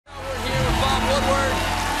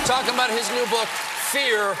Talking about his new book,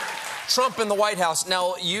 Fear, Trump in the White House.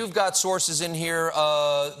 Now, you've got sources in here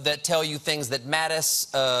that tell you things that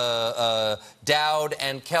Mattis, Dowd,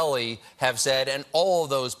 and Kelly have said, and all of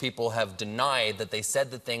those people have denied that they said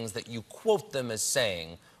the things that you quote them as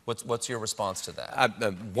saying. What's your response to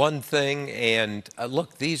that? One thing, and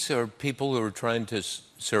look, these are people who are trying to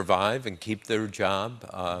survive and keep their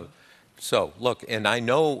job. So, look, and I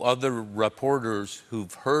know other reporters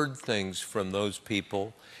who've heard things from those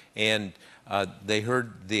people, and they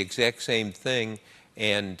heard the exact same thing,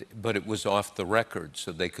 but it was off the record,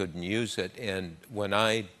 so they couldn't use it. And when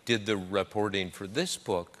I did the reporting for this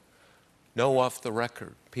book, no off the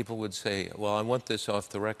record. People would say, well, I want this off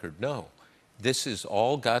the record. No, this has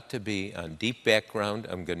all got to be on deep background.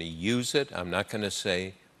 I'm going to use it. I'm not going to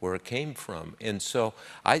say where it came from. And so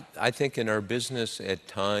I think in our business at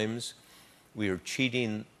times, we are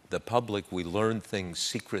cheating the public. We learn things,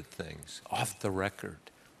 secret things, off the record.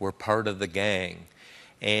 We're part of the gang.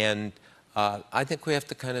 And I think we have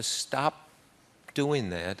to kind of stop doing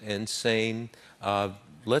that and saying,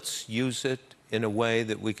 let's use it in a way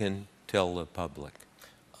that we can tell the public.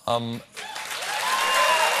 So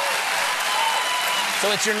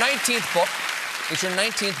it's your 19th book. It's your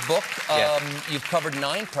 19th book. Yes. You've covered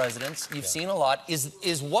 9 presidents. You've seen a lot.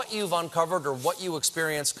 Is what you've uncovered or what you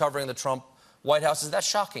experienced covering the Trump White House, is that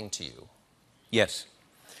shocking to you? Yes.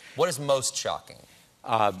 What is most shocking?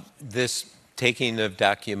 This taking of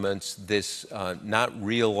documents, this not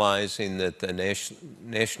realizing that the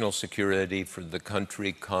national security for the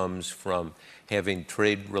country comes from having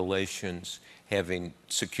trade relations, having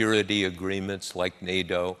security agreements like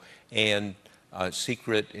NATO, and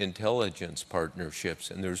secret intelligence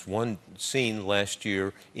partnerships. And there's one scene last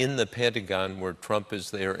year in the Pentagon where Trump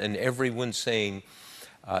is there, and everyone's saying,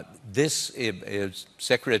 this is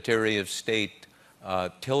Secretary of State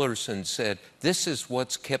Tillerson said, this is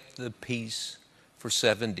what's kept the peace for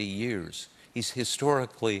 70 years. He's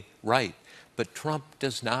historically right. But Trump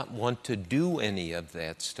does not want to do any of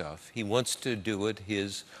that stuff. He wants to do it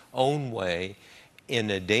his own way,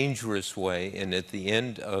 in a dangerous way. And at the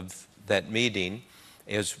end of that meeting,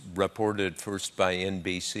 as reported first by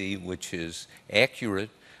NBC, which is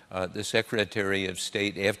accurate, the Secretary of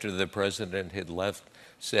State, after the president had left,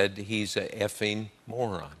 said he's a effing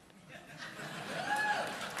moron.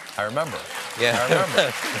 I remember. Yeah. I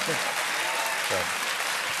remember. So,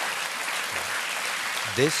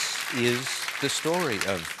 this is the story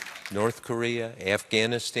of North Korea,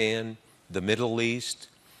 Afghanistan, the Middle East,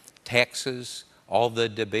 taxes, all the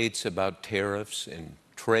debates about tariffs and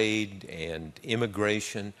trade and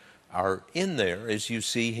immigration are in there as you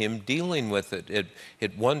see him dealing with it.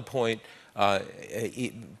 At one point,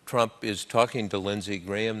 Trump is talking to Lindsey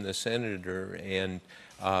Graham, the senator, and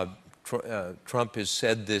Trump has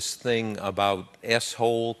said this thing about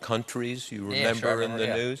S-hole countries, you remember, in the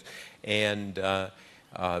news, and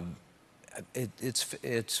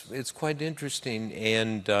it's quite interesting.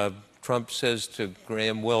 And Trump says to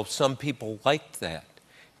Graham, well, some people liked that.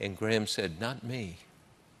 And Graham said, not me.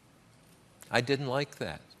 I didn't like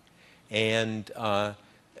that. And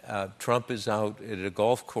Trump is out at a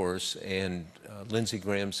golf course, and Lindsey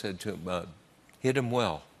Graham said to him, hit him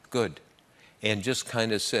well, good. And just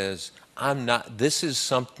kind of says, this is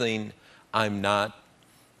something I'm not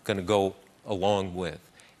going to go along with.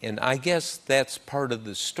 And I guess that's part of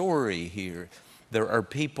the story here. There are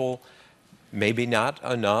people, maybe not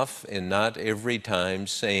enough and not every time,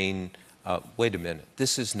 saying, wait a minute,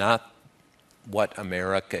 this is not what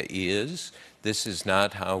America is. This is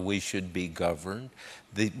not how we should be governed.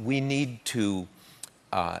 We need to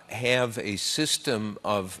have a system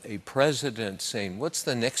of a president saying, what's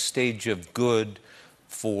the next stage of good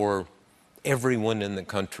for everyone in the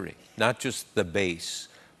country, not just the base,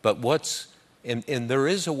 but and there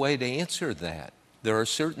is a way to answer that. There are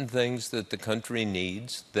certain things that the country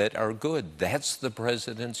needs that are good. That's the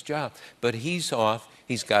president's job. But he's off.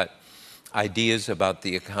 He's got ideas about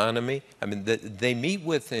the economy. I mean, they meet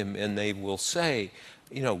with him and they will say,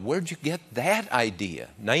 you know, where'd you get that idea?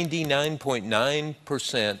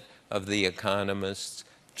 99.9% of the economists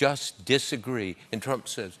just disagree. And Trump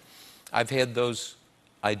says, I've had those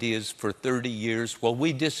ideas for 30 years. Well,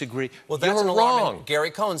 we disagree. Well, that's You're wrong.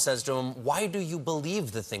 Gary Cohn says to him, why do you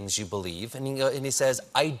believe the things you believe? And he says,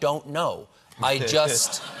 I don't know. I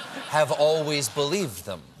just have always believed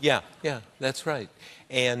them. Yeah, that's right.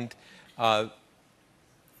 And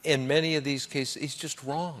in many of these cases, he's just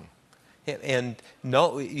wrong. And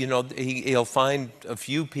no, you know, he'll find a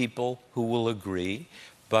few people who will agree,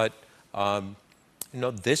 but you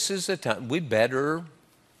know, this is a time we better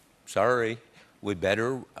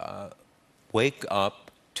wake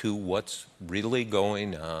up to what's really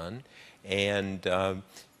going on, and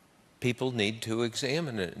people need to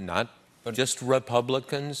examine it, not just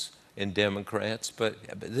Republicans and Democrats, but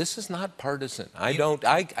this is not partisan.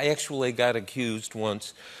 I actually got accused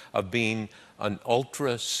once of being an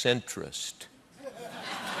ultra-centrist.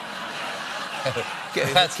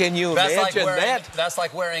 Can you imagine that? That's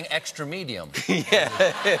like wearing extra medium. Yeah,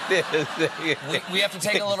 it is. We have to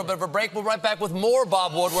take a little bit of a break. We'll be right back with more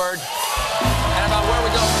Bob Woodward and about where we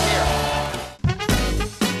go from